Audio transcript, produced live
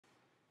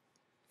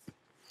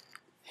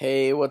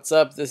Hey, what's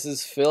up? This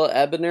is Phil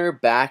Ebner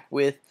back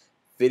with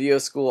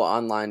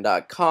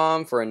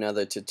videoschoolonline.com for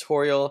another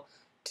tutorial.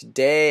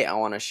 Today I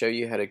want to show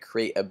you how to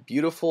create a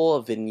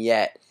beautiful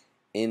vignette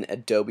in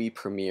Adobe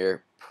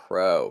Premiere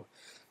Pro.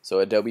 So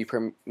Adobe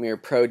Premiere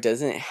Pro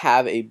doesn't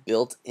have a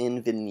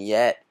built-in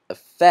vignette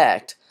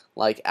effect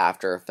like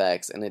After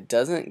Effects, and it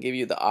doesn't give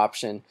you the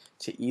option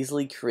to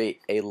easily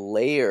create a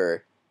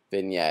layer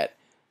vignette,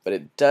 but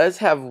it does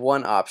have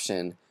one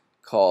option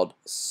called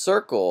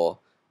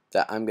Circle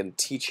that I'm going to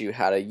teach you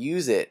how to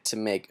use it to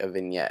make a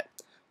vignette.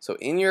 So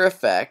in your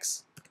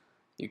effects,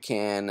 you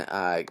can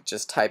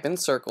just type in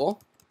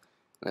circle,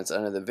 and it's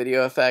under the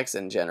video effects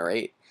and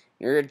generate.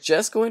 You're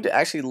just going to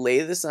actually lay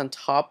this on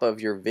top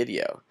of your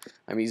video.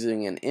 I'm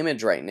using an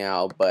image right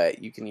now,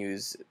 but you can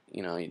use,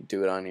 you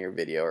do it on your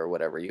video or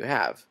whatever you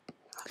have.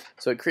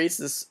 So it creates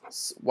this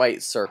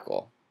white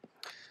circle.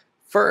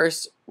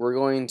 First, we're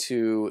going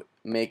to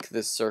make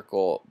this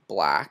circle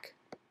black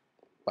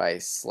by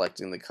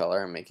selecting the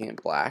color and making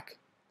it black.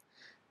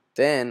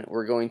 Then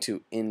we're going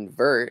to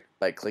invert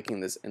by clicking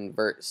this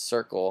invert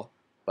circle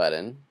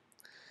button.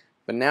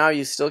 But now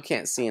you still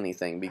can't see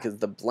anything because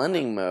the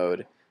blending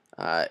mode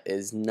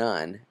is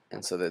none,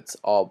 and so that's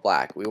all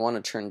black. We want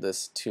to turn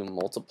this to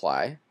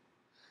multiply.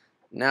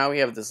 Now we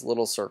have this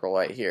little circle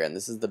right here, and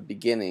this is the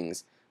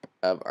beginnings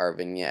of our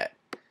vignette.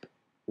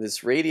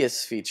 This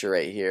radius feature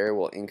right here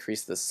will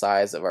increase the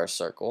size of our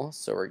circle,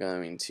 so we're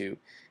going to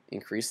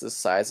increase the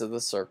size of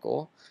the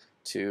circle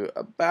to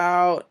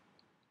about,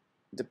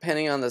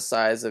 depending on the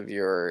size of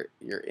your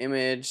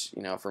image,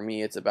 for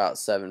me it's about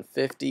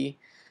 750,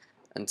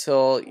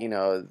 until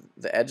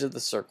the edge of the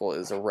circle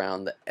is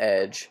around the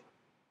edge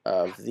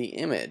of the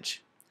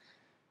image.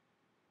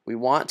 We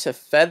want to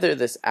feather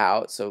this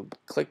out, so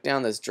click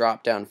down this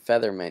drop down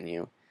feather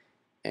menu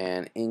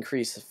and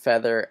increase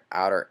feather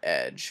outer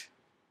edge.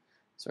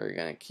 So we're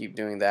going to keep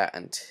doing that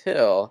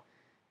until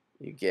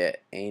you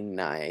get a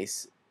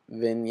nice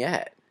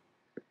vignette.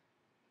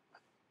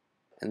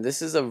 And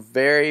this is a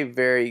very,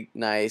 very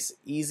nice,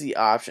 easy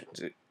option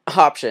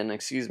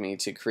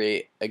to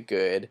create a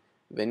good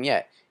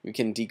vignette. You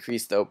can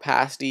decrease the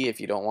opacity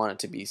if you don't want it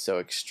to be so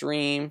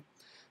extreme,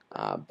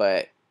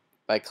 but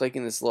by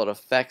clicking this little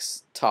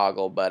effects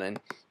toggle button,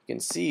 you can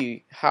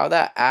see how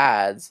that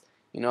adds,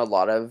 a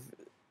lot of,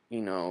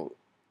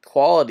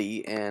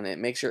 quality, and it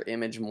makes your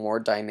image more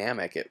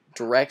dynamic. It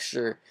directs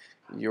the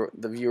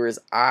viewer's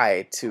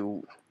eye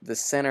to the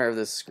center of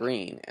the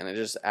screen, and it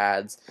just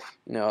adds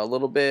a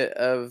little bit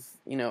of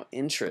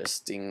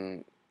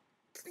interesting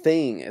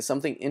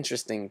something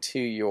interesting to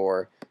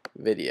your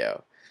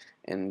video.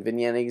 And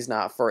vignetting is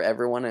not for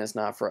everyone, and it's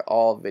not for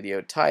all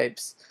video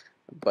types,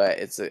 but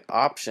it's an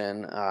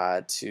option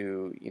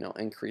to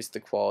increase the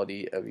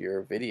quality of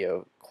your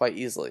video quite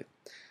easily.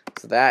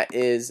 So that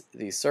is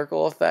the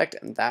circle effect,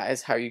 and that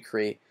is how you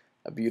create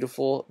a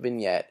beautiful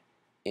vignette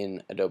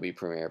in Adobe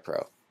Premiere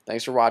Pro.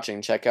 Thanks for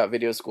watching. Check out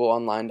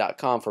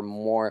videoschoolonline.com for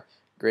more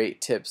great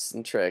tips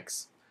and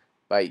tricks.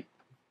 Bye.